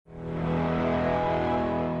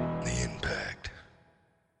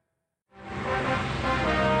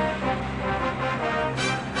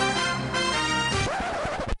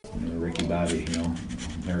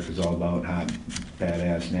It's all about hot,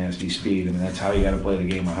 badass, nasty speed. I mean, that's how you got to play the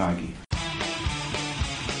game of hockey.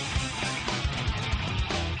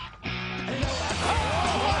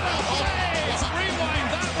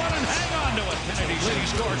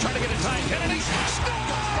 Score, trying to get it tied. Kennedy scores!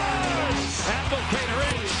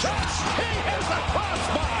 Applicator in, shots! He hits the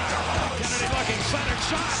crossbar! Kennedy looking center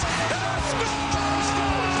shot! And a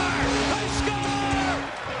score! They score!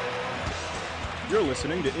 You're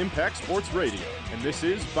listening to Impact Sports Radio, and this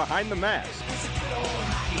is Behind the Mask.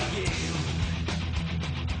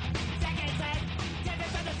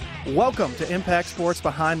 Welcome to Impact Sports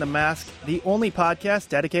Behind the Mask, the only podcast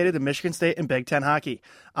dedicated to Michigan State and Big Ten hockey.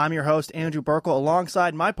 I'm your host, Andrew Burkle,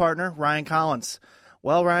 alongside my partner, Ryan Collins.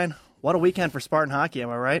 Well, Ryan, what a weekend for Spartan hockey, am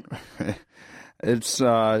I right? It's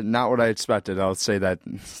not what I expected, I'll say that,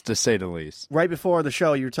 to say the least. Right before the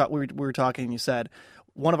show, we were talking, and you said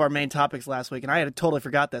one of our main topics last week, and I had totally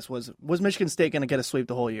forgot this, was Michigan State going to get a sweep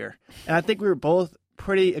the whole year? And I think we were both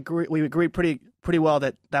we agreed pretty well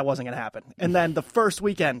that wasn't going to happen. And then the first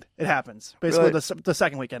weekend, it happens. Basically, the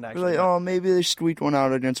second weekend, actually. Like, maybe they squeaked one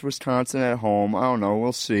out against Wisconsin at home. I don't know.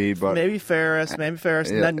 We'll see. But maybe Ferris.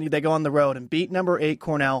 And then they go on the road and beat number 8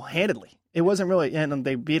 Cornell handedly. It wasn't really, and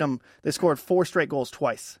they beat them. They scored 4 straight goals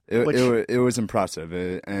twice. It was impressive.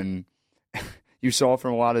 And you saw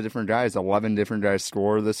from a lot of different guys, 11 different guys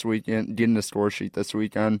score this weekend, getting the score sheet this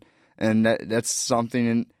weekend. And that's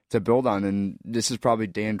something to build on, and this is probably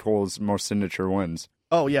Dan Cole's most signature wins.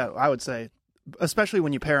 Oh yeah, I would say, especially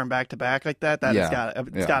when you pair them back to back like that.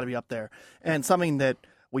 It's got to be up there. And something that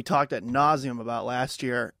we talked at nauseum about last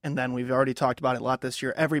year, and then we've already talked about it a lot this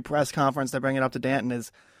year. Every press conference they bring it up to Danton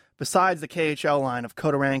is, besides the KHL line of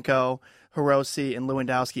Kodorenko, Hirose, and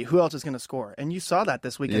Lewandowski, who else is going to score? And you saw that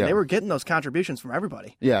this weekend. Yeah. They were getting those contributions from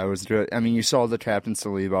everybody. Yeah, it was good. I mean, you saw the captain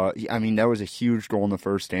Saliba. I mean, that was a huge goal in the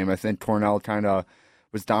first game. I think Cornell kind of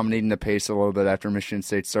was dominating the pace a little bit after Michigan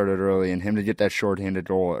State started early, and him to get that shorthanded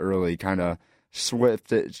goal early kind of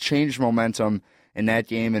changed momentum in that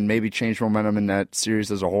game and maybe changed momentum in that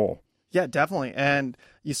series as a whole. Yeah, definitely. And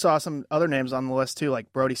you saw some other names on the list too,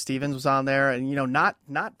 like Brody Stevens was on there, and not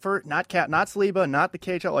Saliba, not the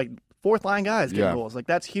KHL, like fourth line guys getting goals. Like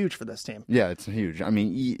that's huge for this team. Yeah, it's huge. I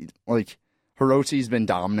mean, Hirose's been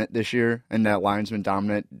dominant this year, and that line's been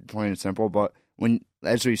dominant, plain and simple. But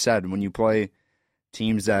as we said, when you play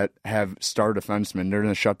teams that have star defensemen, they're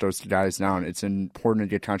going to shut those guys down. It's important to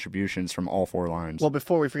get contributions from all 4 lines. Well,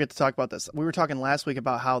 before we forget to talk about this, we were talking last week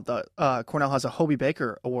about how the Cornell has a Hobey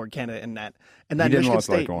Baker Award candidate in that, and then Michigan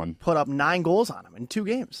State put up 9 goals on him in 2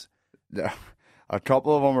 games. A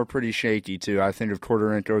couple of them are pretty shaky too. I think of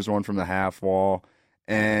Kodorenko's one from the half wall,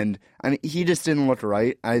 and I mean he just didn't look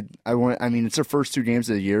right. I mean it's the first 2 games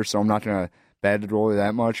of the year, so I'm not going to bad the goalie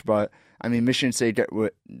that much, but I mean, Michigan State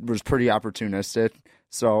was pretty opportunistic.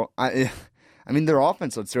 So, I mean, their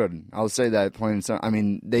offense looks good. I'll say that plain and simple. I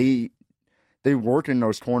mean, they work in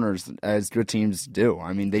those corners as good teams do.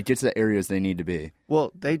 I mean, they get to the areas they need to be.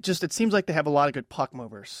 Well, it seems like they have a lot of good puck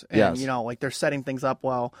movers. And, like they're setting things up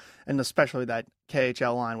well, and especially that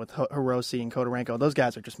KHL line with Hirose and Kodorenko. Those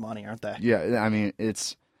guys are just money, aren't they? Yeah, I mean,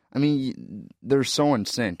 they're so in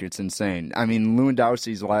sync. It's insane. I mean,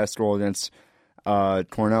 Lewandowski's last goal against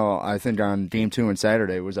Cornell, I think on Game 2 on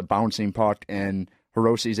Saturday, was a bouncing puck, and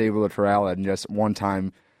Hirose's able to corral it, and just one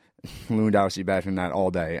time Lewandowski bashing that all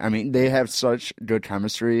day. I mean, they have such good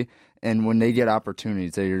chemistry, and when they get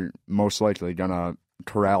opportunities, they're most likely going to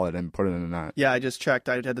corral it and put it in the net. Yeah, I just checked.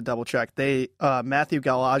 I had to double check. They Matthew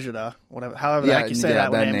Galajda, however the heck you say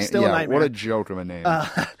that name, still a nightmare. What a joke of a name.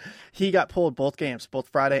 He got pulled both games, both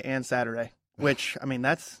Friday and Saturday, which, I mean,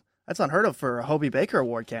 that's unheard of for a Hobey Baker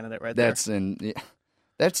Award candidate right there.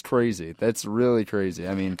 That's crazy. That's really crazy.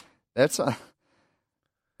 I mean, to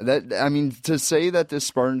say that this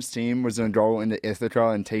Spartans team was going to go into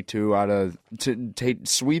Ithaca and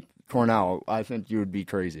sweep Cornell, I think you would be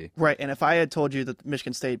crazy. Right, and if I had told you that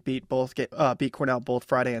Michigan State beat Cornell both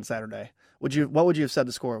Friday and Saturday, what would you have said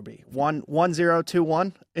the score would be? 1-0,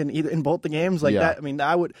 2-1 in both the games like that? I mean,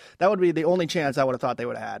 that would be the only chance I would have thought they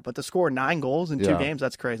would have had. But to score 9 goals in 2 games,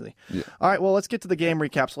 that's crazy. Yeah. All right, well, let's get to the game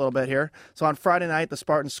recaps a little bit here. So on Friday night, the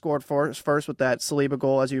Spartans scored first with that Saliba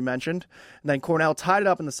goal, as you mentioned. And then Cornell tied it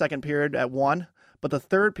up in the second period at 1. But the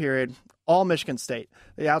third period, all Michigan State.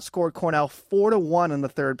 They outscored Cornell 4-1 in the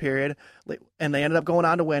third period, and they ended up going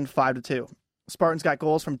on to win 5-2. Spartans got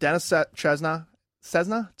goals from Dennis Cesna.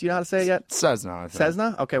 Cesna? Do you know how to say it yet? Cesna, I think.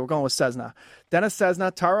 Cesna? Okay, we're going with Cesna. Dennis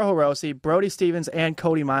Cesna, Taro Hirose, Brody Stevens, and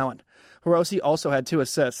Cody Milan. Hirose also had 2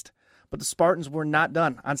 assists. But the Spartans were not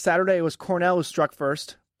done. On Saturday, it was Cornell who struck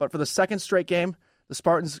first. But for the second straight game, The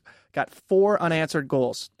Spartans got 4 unanswered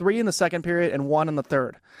goals, 3 in the second period and 1 in the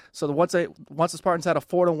third. So once the Spartans had a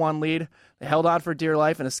 4-1 lead, they held on for dear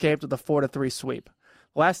life and escaped with a 4-3 sweep.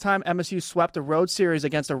 Last time MSU swept a road series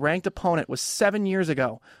against a ranked opponent was 7 years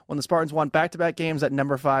ago when the Spartans won back-to-back games at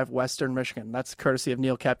number 5 Western Michigan. That's courtesy of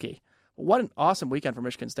Neil Koepke. What an awesome weekend for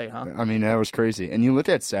Michigan State, huh? I mean, that was crazy. And you look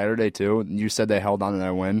at Saturday, too. You said they held on to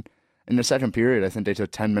that win. In the second period, I think they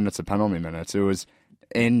took 10 minutes of penalty minutes. It was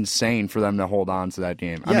insane for them to hold on to that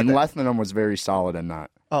game. Yeah, I mean, Lethman was very solid in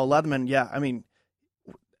that. Oh, Leatherman, yeah. I mean,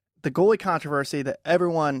 the goalie controversy that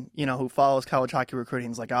everyone, who follows college hockey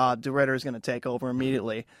recruiting is like, DeRidder is going to take over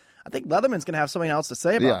immediately. I think Leatherman's going to have something else to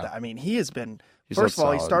say about that. I mean, he has been, first of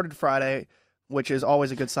all, he started Friday, which is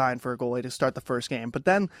always a good sign for a goalie to start the first game. But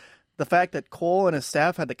then the fact that Cole and his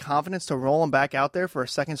staff had the confidence to roll him back out there for a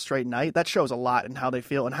second straight night, that shows a lot in how they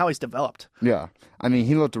feel and how he's developed. Yeah. I mean,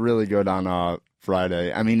 he looked really good on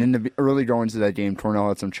Friday. I mean, in the early going to that game, Cornell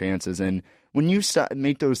had some chances. And when you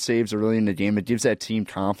make those saves early in the game, it gives that team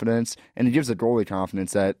confidence, and it gives the goalie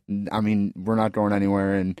confidence that, I mean, we're not going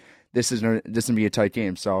anywhere, and this is going to be a tight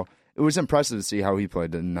game. So it was impressive to see how he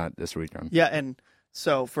played in that this weekend. Yeah, and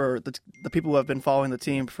so for the people who have been following the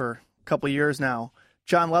team for a couple of years now,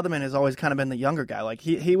 John Leatherman has always kind of been the younger guy. Like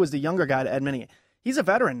he was the younger guy to Ed Minnie. He's a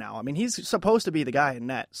veteran now. I mean, he's supposed to be the guy in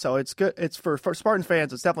net. So it's good. It's for Spartans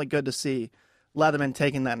fans. It's definitely good to see Leatherman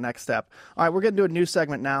taking that next step. All right, we're going to do a new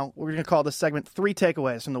segment now. We're going to call this segment 3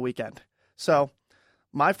 Takeaways from the Weekend. So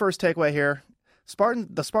my first takeaway here,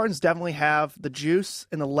 the Spartans definitely have the juice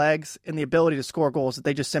and the legs and the ability to score goals that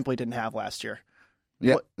they just simply didn't have last year.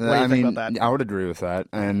 Yeah, what do you think about that? I would agree with that.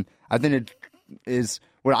 And I think it is,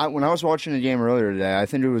 when I was watching the game earlier today, I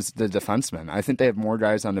think it was the defensemen. I think they have more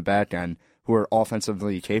guys on the back end who are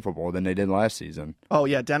offensively capable than they did last season. Oh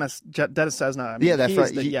yeah, Dennis Cessna. I mean, yeah, that's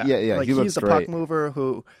right. Like, he he's the great. puck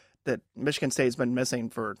mover that Michigan State's been missing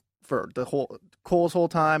for the Cole's whole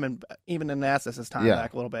time, and even in Nassis's time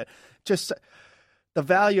back a little bit. Just the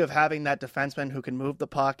value of having that defenseman who can move the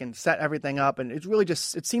puck and set everything up, and it's really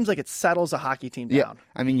it seems like it settles a hockey team down. Yeah,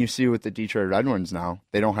 I mean, you see with the Detroit Red Wings now,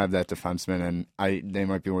 they don't have that defenseman, and they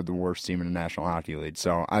might be the worst team in the National Hockey League.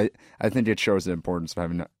 So I think it shows the importance of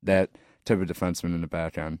having that type of defenseman in the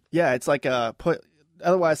back end. Yeah, it's like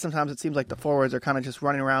otherwise sometimes it seems like the forwards are kind of just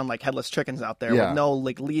running around like headless chickens out there with no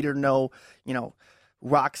like leader, no,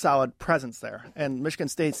 rock solid presence there. And Michigan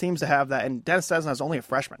State seems to have that, and Dennis Cessna is only a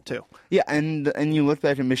freshman too. Yeah, and you look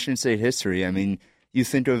back at Michigan State history, I mean, you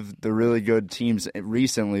think of the really good teams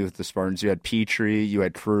recently with the Spartans. You had Petrie, you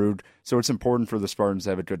had Krug. So it's important for the Spartans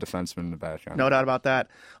to have a good defenseman in the back end. No doubt about that.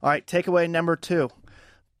 All right, takeaway number 2.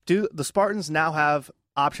 Do the Spartans now have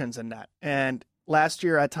options in net? And last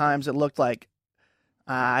year at times it looked like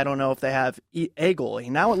I don't know if they have a goalie.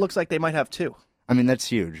 Now it looks like they might have 2. I mean, that's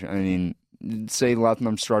huge. I mean, say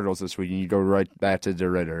Lethman struggles this week and you go right back to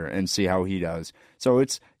DeRidder and see how he does. So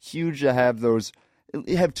it's huge to have those.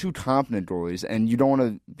 You have 2 competent goalies, and you don't want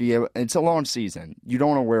to be able. It's a long season. You don't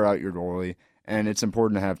want to wear out your goalie, and it's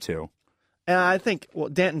important to have 2. And I think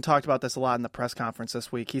Danton talked about this a lot in the press conference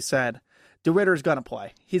this week. He said DeRidder's going to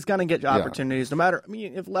play. He's going to get opportunities no matter. I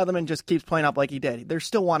mean, if Leatherman just keeps playing up like he did, they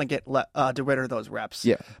still want to get DeRidder those reps.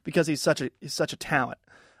 Yeah, because he's such a talent.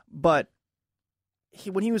 But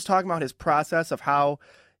when he was talking about his process of how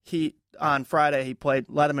on Friday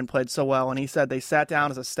Leatherman played so well, and he said they sat down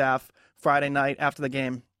as a staff Friday night after the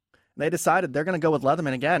game, and they decided they're going to go with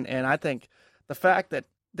Leatherman again. And I think the fact that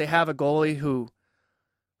they have a goalie who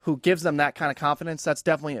gives them that kind of confidence, that's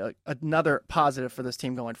definitely another positive for this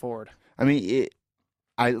team going forward. I mean,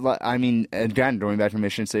 I mean, again, going back to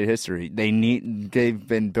Michigan State history, they've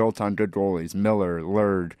been built on good goalies: Miller,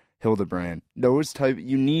 Lurd, Hildebrand.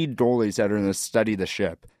 You need goalies that are going to steady the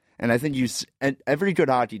ship. And I think every good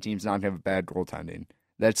hockey team's not going to have bad goaltending.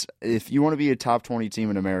 If you want to be a top 20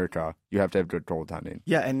 team in America, you have to have good goaltending.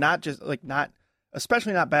 Yeah, and not just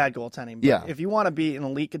especially not bad goaltending. But if you want to be an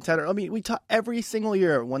elite contender, I mean, we talk every single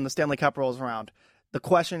year when the Stanley Cup rolls around. The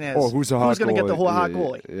question is, who's going to get the whole hot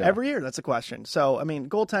goalie? Yeah. Every year, that's a question. So, I mean,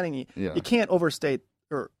 goaltending, you can't overstate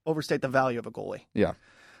the value of a goalie. Yeah.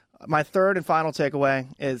 My third and final takeaway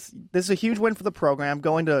is this is a huge win for the program,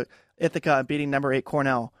 going to Ithaca and beating number 8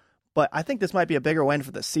 Cornell. But I think this might be a bigger win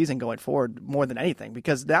for the season going forward more than anything,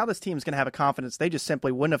 because now this team is going to have a confidence they just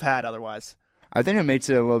simply wouldn't have had otherwise. I think it makes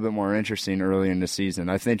it a little bit more interesting early in the season.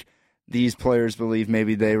 I think these players believe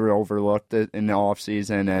maybe they were overlooked in the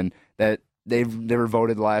offseason and that they were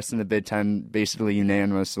voted last in the Big Ten basically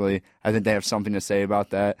unanimously. I think they have something to say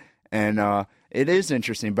about that. And it is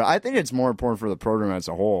interesting, but I think it's more important for the program as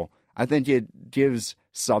a whole. I think it gives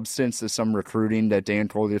substance to some recruiting that Dan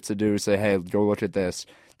told you to do. Say, hey, go look at this.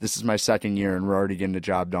 this is my second year and we're already getting the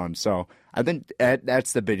job done. So I think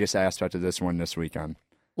that's the biggest aspect of this win this weekend.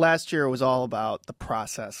 Last year was all about the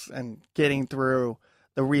process and getting through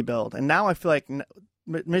the rebuild. And now I feel like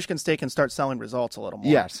Michigan State can start selling results a little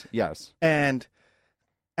more. Yes. And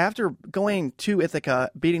after going to Ithaca,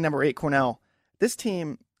 beating number 8 Cornell, this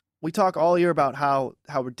team, we talk all year about how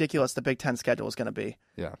ridiculous the Big Ten schedule is going to be.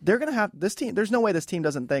 Yeah. They're going to have this team. There's no way this team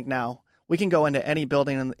doesn't think now we can go into any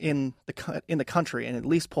building in the country and at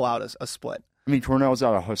least pull out a split. I mean, Cornell's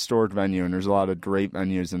at a historic venue, and there's a lot of great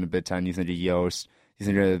venues in the Big Ten. You think of Yost, you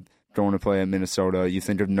think of going to play at Minnesota, you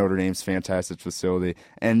think of Notre Dame's fantastic facility,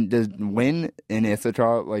 and the win in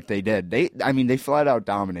Ithaca like they did, they flat out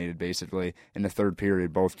dominated basically in the third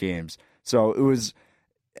period both games. So it was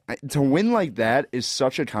to win like that is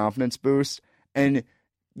such a confidence boost, and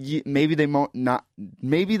maybe they don't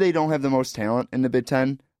have the most talent in the Big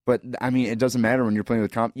Ten. But, I mean, it doesn't matter when you're playing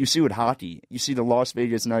with you see with hockey. You see the Las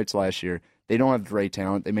Vegas Knights last year. They don't have great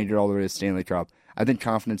talent. They made it all the way to the Stanley Cup. I think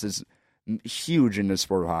confidence is huge in the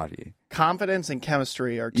sport of hockey. Confidence and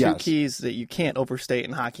chemistry are two keys that you can't overstate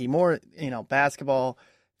in hockey. More, basketball,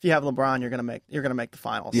 if you have LeBron, you're gonna make the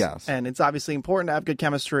finals. Yes. And it's obviously important to have good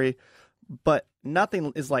chemistry, but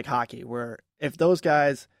nothing is like hockey, where if those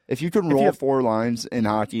guys... If you can roll 4 lines in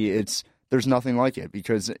hockey, there's nothing like it,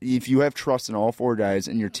 because if you have trust in all 4 guys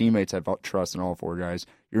and your teammates have trust in all 4 guys,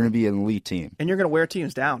 you're going to be an elite team. And you're going to wear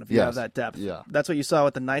teams down if you have that depth. Yeah. That's what you saw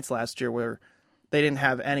with the Knights last year, where they didn't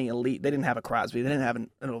have any elite. They didn't have a Crosby. They didn't have an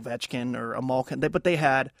Ovechkin or a Malkin. But they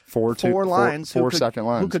had four lines, second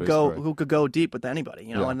lines, who could go deep with anybody.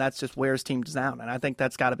 And that's just wears teams down. And I think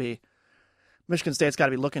that's got to be Michigan State's got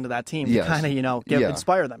to be looking to that team to kind of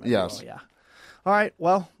inspire them. Yes. Yeah. All right.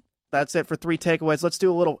 Well. That's it for 3 takeaways. Let's do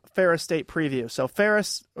a little Ferris State preview. So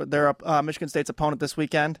Ferris, they're Michigan State's opponent this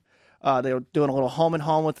weekend. They're doing a little home and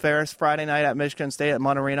home with Ferris Friday night at Michigan State at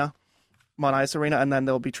Mount Ice Arena, and then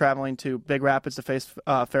they'll be traveling to Big Rapids to face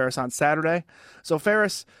Ferris on Saturday. So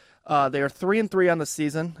Ferris, they are 3-3 on the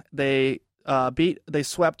season. They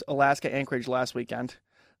swept Alaska Anchorage last weekend.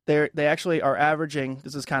 They actually are averaging,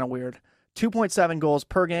 this is kind of weird, 2.7 goals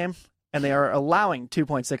per game. And they are allowing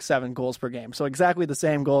 2.67 goals per game. So exactly the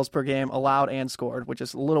same goals per game allowed and scored, which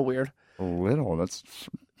is a little weird. A little? That's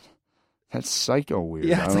psycho weird.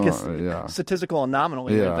 Yeah, it's like a statistical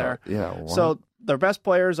anomaly there. Yeah. What? So their best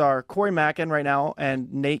players are Corey Mackin right now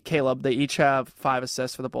and Nate Caleb. They each have 5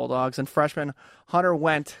 assists for the Bulldogs. And freshman Hunter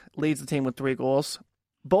Wendt leads the team with 3 goals.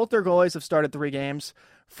 Both their goalies have started 3 games.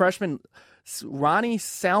 Freshman Ronnie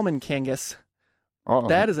Salmonkangas.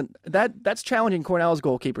 That's challenging Cornell's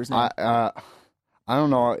goalkeeper's name. I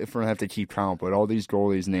don't know if we're gonna have to keep count, but all these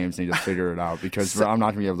goalies' names need to figure it out, because I'm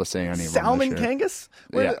not gonna be able to say any of them. Salmonkangas?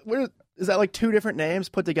 Where is that like 2 different names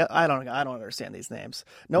put together? I don't understand these names.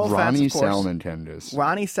 No offense, of course.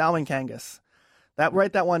 Ronnie Salmonkangas.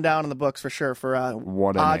 Write that one down in the books for sure for odd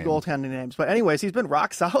goaltending names. But anyways, he's been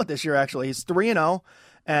rock solid this year. Actually, he's 3-0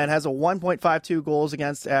 and has a 1.52 goals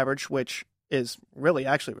against average, which is really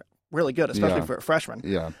good, especially for a freshman.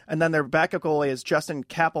 Yeah. And then their backup goalie is Justin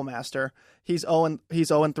Kappelmaster. He's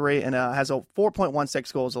 0-3 and has a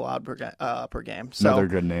 4.16 goals allowed per game. So, another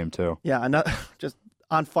good name too. Yeah, just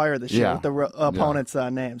on fire this year with the opponents'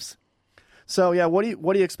 names. So what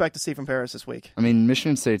do you expect to see from Ferris this week? I mean,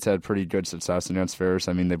 Michigan State's had pretty good success against Ferris.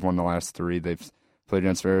 I mean, they've won the last 3 they've played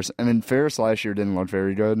against Ferris. I mean, Ferris last year didn't look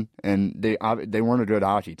very good, and they weren't a good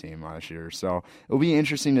hockey team last year. So it'll be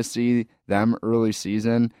interesting to see them early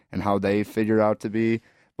season and how they figure out to be.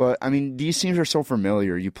 But, I mean, these teams are so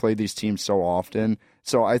familiar. You play these teams so often.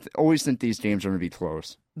 So I always think these games are going to be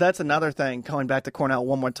close. That's another thing, going back to Cornell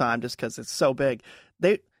one more time, just because it's so big.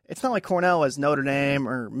 It's not like Cornell is Notre Dame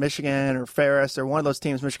or Michigan or Ferris or one of those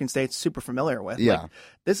teams Michigan State's super familiar with. Yeah. Like,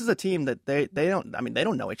 this is a team that they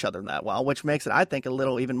don't know each other that well, which makes it, I think, a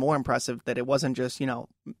little even more impressive that it wasn't just,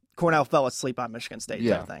 Cornell fell asleep on Michigan State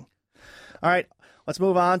type thing. All right, let's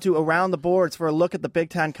move on to Around the Boards for a look at the Big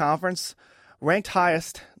Ten Conference. Ranked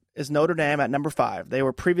highest is Notre Dame at number 5. They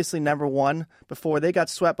were previously number 1 before they got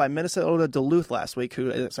swept by Minnesota Duluth last week, who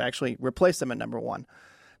has actually replaced them at number 1.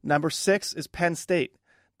 Number 6 is Penn State.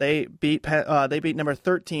 They beat number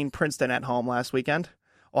 13 Princeton at home last weekend.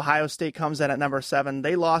 Ohio State comes in at number 7.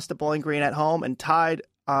 They lost to Bowling Green at home and tied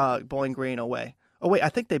Bowling Green away. Oh wait, I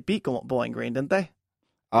think they beat Bowling Green, didn't they?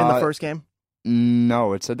 In the first game?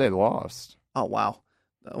 No, it said they lost. Oh wow.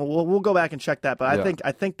 We'll go back and check that, but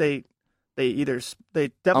I think they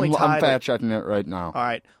definitely tied. I'm fact checking it right now. All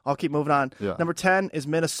right, I'll keep moving on. Yeah. Number 10 is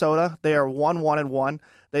Minnesota. They are 1-1-1.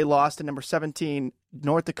 They lost to number 17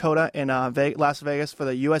 North Dakota in Las Vegas for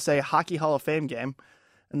the USA Hockey Hall of Fame game.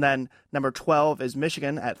 And then number 12 is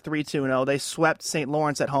Michigan at 3-2-0. They swept St.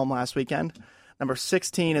 Lawrence at home last weekend. Number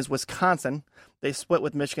 16 is Wisconsin. They split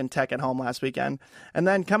with Michigan Tech at home last weekend. And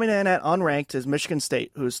then coming in at unranked is Michigan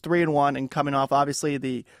State, who's 3-1 and coming off, obviously,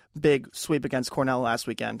 the big sweep against Cornell last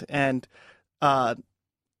weekend. And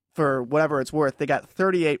for whatever it's worth, they got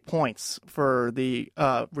 38 points for the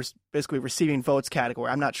basically receiving votes category.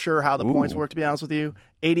 I'm not sure how the points work, to be honest with you.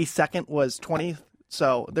 82nd was 20th.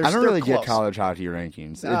 So I don't really get college hockey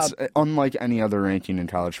rankings. It's unlike any other ranking in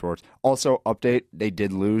college sports. Also, update, they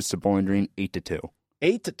did lose to Bowling Green 8-2.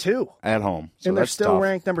 8-2 at home. So and they're that's still tough.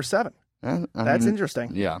 Ranked number 7. That's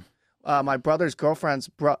interesting. Yeah. My brother's girlfriend's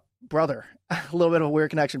brother, a little bit of a weird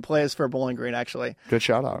connection, plays for Bowling Green, actually. Good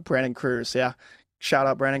shout out. Brandon Cruz, yeah. Shout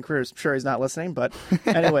out Brandon Cruz. I'm sure he's not listening, but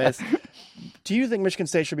anyways, do you think Michigan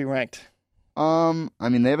State should be ranked? I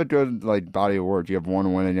mean, they have a good body of work. You have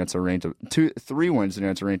 1 win against three wins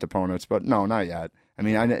against ranked opponents, but no, not yet. I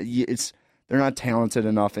mean, they're not talented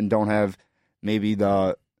enough and don't have maybe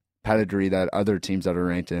the pedigree that other teams that are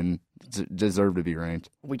ranked in deserve to be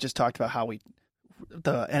ranked. We just talked about how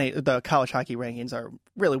the college hockey rankings are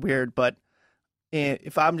really weird, but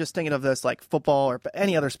if I'm just thinking of this like football or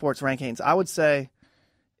any other sports rankings, I would say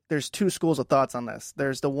there's 2 schools of thoughts on this.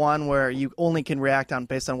 There's the one where you only can react on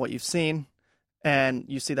based on what you've seen. And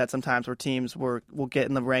you see that sometimes where teams will get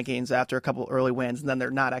in the rankings after a couple early wins, and then they're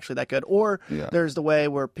not actually that good. Or there's the way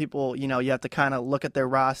where people, you have to kind of look at their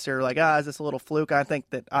roster like, is this a little fluke? I think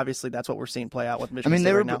that obviously that's what we're seeing play out with Michigan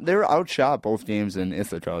State right now. They were outshot both games in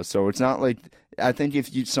Ithaca, so it's not like I think if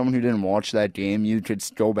someone who didn't watch that game, you could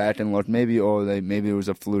go back and look. Maybe it was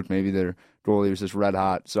a fluke. Maybe their goalie was just red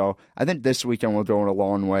hot. So I think this weekend will go in a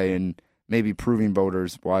long way and maybe proving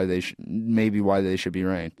voters why they should be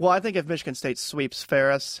ranked. Well, I think if Michigan State sweeps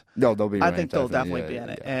Ferris, they'll be ranked. I think they'll definitely be in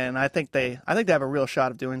it, and I think they have a real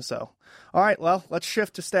shot of doing so. All right, well, let's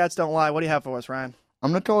shift to stats don't lie. What do you have for us, Ryan?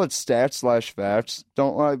 I'm gonna call it stats/facts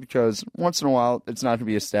don't lie because once in a while it's not gonna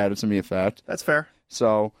be a stat, it's gonna be a fact. That's fair.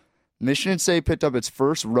 So Michigan State picked up its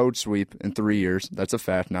first road sweep in 3 years. That's a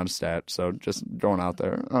fact, not a stat. So just going out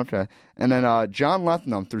there. Okay. And then John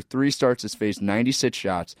Lethenham, through 3 starts, has faced 96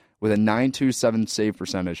 shots with a .927 save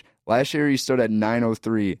percentage. Last year, he stood at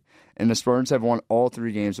 .903, and the Spartans have won all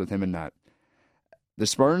 3 games with him in net. The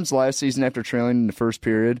Spartans last season, after trailing in the first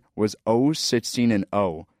period, was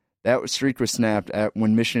 0-16-0. That streak was snapped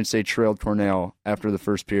when Michigan State trailed Cornell after the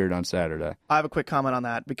first period on Saturday. I have a quick comment on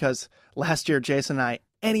that because last year, Jason and I,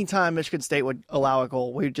 anytime Michigan State would allow a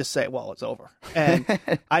goal, we'd just say, well, it's over. And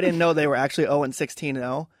I didn't know they were actually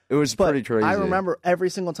 0-16-0. It was pretty crazy. I remember every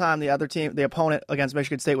single time the opponent against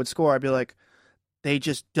Michigan State would score, I'd be like, they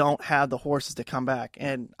just don't have the horses to come back.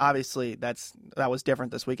 And obviously that was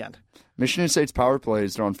different this weekend. Michigan State's power play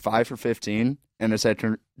is on 5 for 15, and it's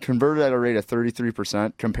converted at a rate of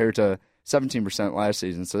 33% compared to 17% last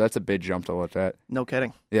season. So that's a big jump to look at. No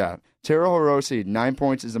kidding. Yeah. Taro Hirose, 9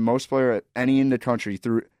 points, is the most player at any in the country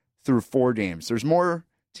through 4 games. There's more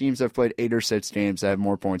teams that have played 8 or 6 games that have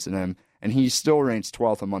more points than him, and he still ranks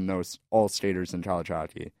 12th among those all-staters in college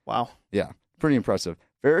hockey. Wow. Yeah, pretty impressive.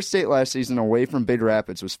 Ferris State last season away from Big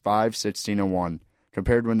Rapids was 5-16-1.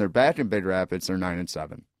 Compared when they're back in Big Rapids, they're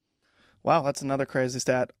 9-7. Wow, that's another crazy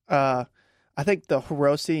stat. I think the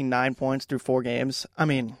Hirose 9 points through 4 games. I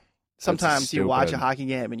mean, sometimes you watch a hockey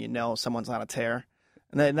game and you know someone's on a tear,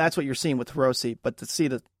 and then that's what you're seeing with Hirose. But to see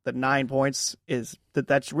the 9 points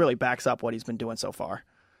that really backs up what he's been doing so far.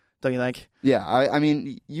 Don't you think? Yeah, I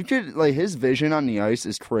mean, you could his vision on the ice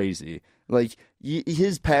is crazy.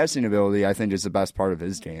 His passing ability, I think, is the best part of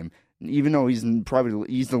his game. Even though he's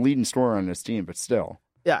the leading scorer on this team, but still.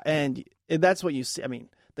 Yeah, and that's what you see. I mean,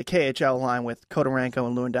 the KHL line with Kodorenko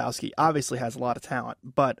and Lewandowski obviously has a lot of talent,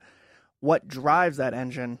 but what drives that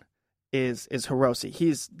engine is Hirose.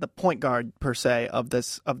 He's the point guard per se of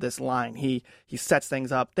this line. He sets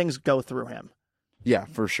things up. Things go through him. Yeah,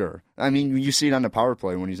 for sure. I mean, you see it on the power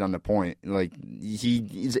play when he's on the point.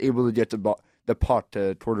 He's able to get the puck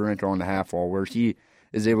to Todorenko on the half wall, where he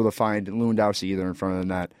is able to find Lewandowski either in front of the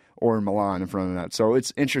net or Milan in front of the net. So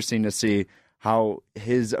it's interesting to see how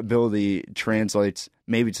his ability translates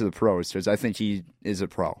maybe to the pros, because I think he is a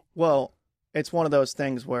pro. Well, it's one of those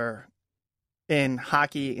things where in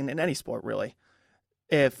hockey, in any sport really,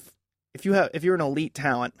 if you're an elite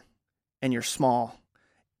talent and you're small,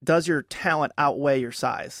 does your talent outweigh your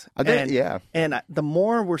size? I think, yeah. And the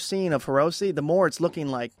more we're seeing of Hirose, the more it's looking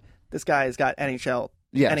like this guy has got NHL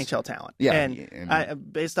talent. Yeah.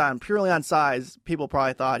 And based on purely on size, people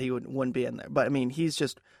probably thought he wouldn't be in there. But I mean, he's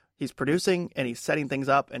producing and he's setting things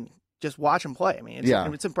up, and just watch him play. I mean,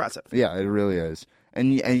 it's impressive. Yeah, it really is.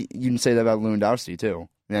 And you can say that about Lewandowski too.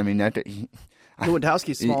 I mean,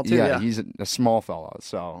 Lewandowski's small too. Yeah, he's a small fella.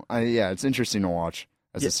 So it's interesting to watch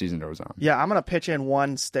as the season goes on. Yeah, I'm gonna pitch in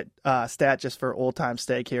one stat just for old time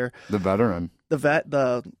stake here. The veteran. The vet,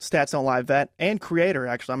 the Stats Don't Lie vet, and creator,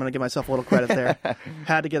 actually. I'm going to give myself a little credit there.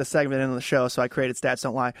 Had to get a segment into the show, so I created Stats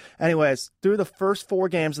Don't Lie. Anyways, through the first 4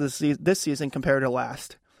 games of this season compared to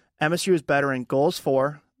last, MSU is better in goals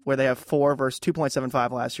for, where they have 4 versus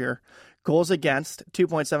 2.75 last year. Goals against,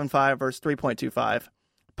 2.75 versus 3.25.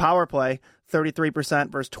 Power play,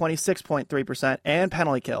 33% versus 26.3%. And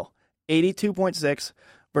penalty kill, 82.6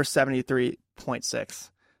 versus 73.6.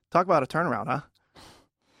 Talk about a turnaround, huh?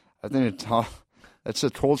 I think that's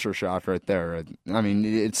a culture shock right there. I mean,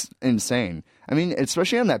 it's insane. I mean,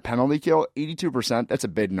 especially on that penalty kill, 82%, that's a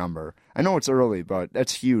big number. I know it's early, but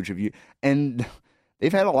that's huge. And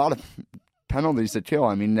they've had a lot of penalties to kill.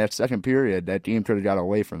 I mean, that second period, that team could have got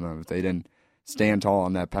away from them if they didn't stand tall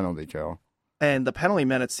on that penalty kill. And the penalty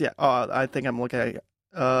minutes, I think I'm looking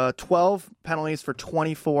at 12 penalties for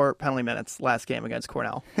 24 penalty minutes last game against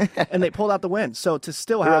Cornell. And they pulled out the win. So to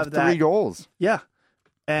still have that 3 goals. Yeah.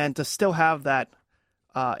 And to still have that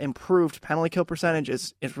improved penalty kill percentage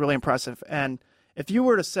is really impressive. And if you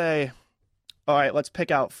were to say, all right, let's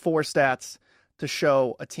pick out 4 stats to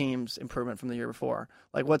show a team's improvement from the year before.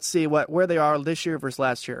 Like, let's see where they are this year versus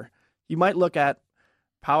last year. You might look at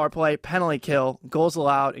power play, penalty kill, goals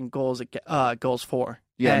allowed, and goals for.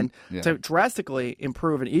 Yeah, and to drastically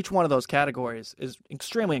improve in each one of those categories is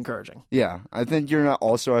extremely encouraging. Yeah, I think you're going to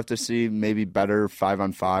also have to see maybe better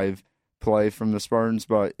 5-on-5 play from the Spartans,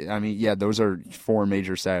 but I mean, those are 4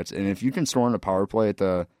 major stats, and if you can score on a power play at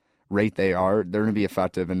the rate they are, they're going to be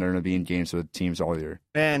effective, and they're going to be in games with teams all year.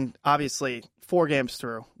 And obviously, 4 games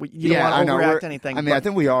through, you don't want to overreact anything. I mean, I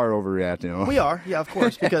think we are overreacting. We are, of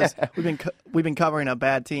course, because we've been covering a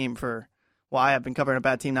bad team I have been covering a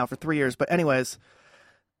bad team now for 3 years. But anyways,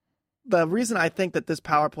 the reason I think that this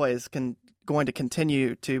power play is going to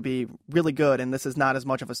continue to be really good, and this is not as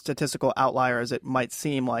much of a statistical outlier as it might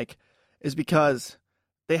seem like, is because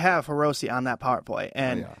they have Hiroshi on that power play.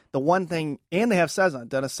 And the one thing, and they have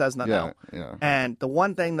Dennis Cessna now. Yeah. And the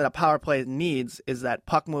one thing that a power play needs is that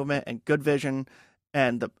puck movement and good vision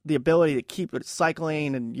and the ability to keep it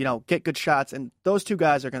cycling and, get good shots. And those 2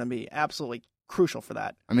 guys are going to be absolutely crucial for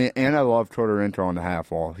that. I mean, and I love Totorinko on the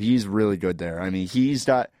half wall. He's really good there. I mean,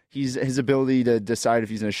 his ability to decide if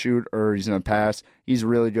he's going to shoot or he's going to pass, he's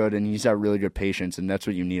really good, and he's got really good patience, and that's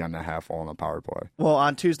what you need on the half wall on a power play. Well,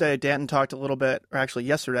 on Tuesday, Danton talked a little bit, or actually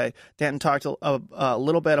yesterday, Danton talked a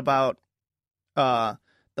little bit about the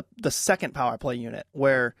second power play unit,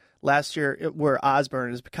 where last year, where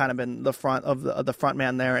Osborne has kind of been the front of the front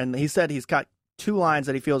man there, and he said he's got 2 lines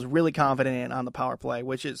that he feels really confident in on the power play,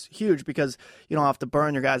 which is huge because you don't have to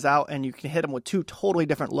burn your guys out and you can hit them with 2 totally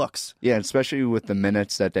different looks. Yeah, especially with the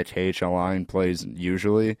minutes that KHL line plays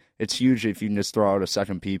usually. It's huge if you can just throw out a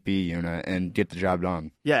second PP unit and get the job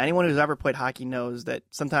done. Yeah, anyone who's ever played hockey knows that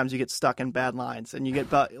sometimes you get stuck in bad lines and you get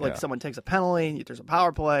someone takes a penalty, there's a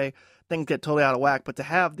power play, things get totally out of whack. But to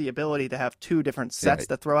have the ability to have 2 different sets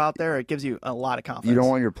to throw out there, it gives you a lot of confidence. You don't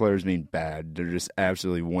want your players being bad. They're just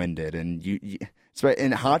absolutely winded. And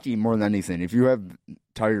in hockey, more than anything, if you have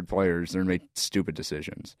tired players, they're going to make stupid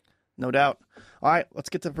decisions. No doubt. All right, let's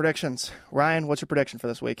get to predictions. Ryan, what's your prediction for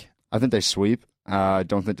this week? I think they sweep. I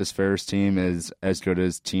don't think this Ferris team is as good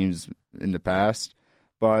as teams in the past,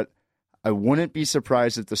 but I wouldn't be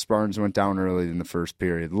surprised if the Spartans went down early in the first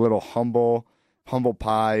period. A little humble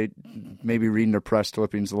pie, maybe reading their press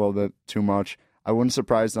clippings a little bit too much. I wouldn't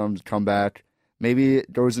surprise them to come back. Maybe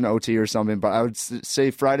it goes in OT or something, but I would say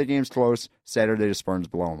Friday game's close, Saturday the Spartans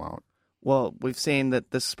blow them out. Well, we've seen that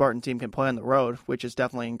this Spartan team can play on the road, which is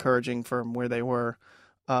definitely encouraging from where they were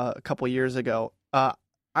a couple years ago.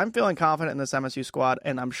 I'm feeling confident in this MSU squad,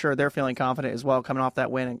 and I'm sure they're feeling confident as well coming off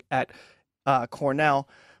that win at Cornell.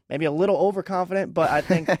 Maybe a little overconfident, but I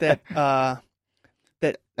think that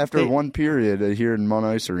that after one period here in Mount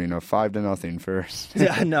Ice Arena, 5-0 first.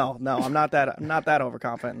 Yeah, no, I'm not that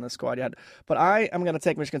overconfident in this squad yet. But I am going to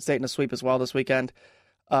take Michigan State in a sweep as well this weekend.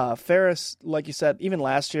 Ferris, like you said, even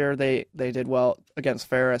last year they did well against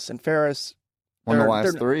Ferris, and Ferris won the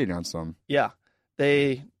last 3 against them. Yeah.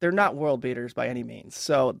 They're not world beaters by any means.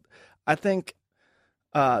 So I think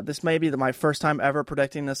this may be my first time ever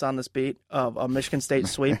predicting this on this beat of a Michigan State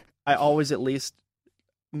sweep. I always at least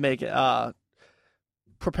make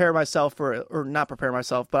prepare myself or not prepare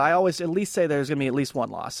myself, but I always at least say there's going to be at least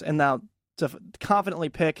one loss. And now to confidently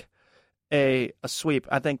pick a sweep,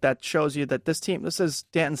 I think that shows you that this is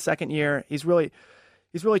Danton's second year. He's really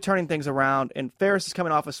turning things around. And Ferris is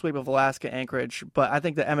coming off a sweep of Alaska Anchorage, but I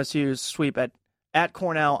think the MSU's sweep at at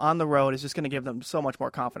Cornell on the road is just going to give them so much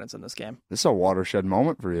more confidence in this game. This is a watershed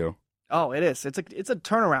moment for you. Oh, it is. It's a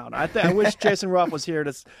turnaround. I wish Jason Ruff was here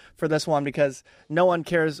for this one because no one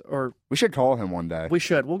cares. Or we should call him one day. We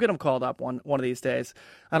should. We'll get him called up one of these days.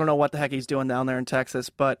 I don't know what the heck he's doing down there in Texas,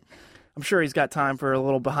 but I'm sure he's got time for a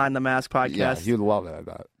little Behind the Mask podcast. Yeah, he'd love it, I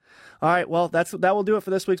bet. All right, well, that will do it for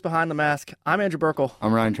this week's Behind the Mask. I'm Andrew Burkle.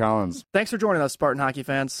 I'm Ryan Collins. Thanks for joining us, Spartan hockey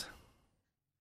fans.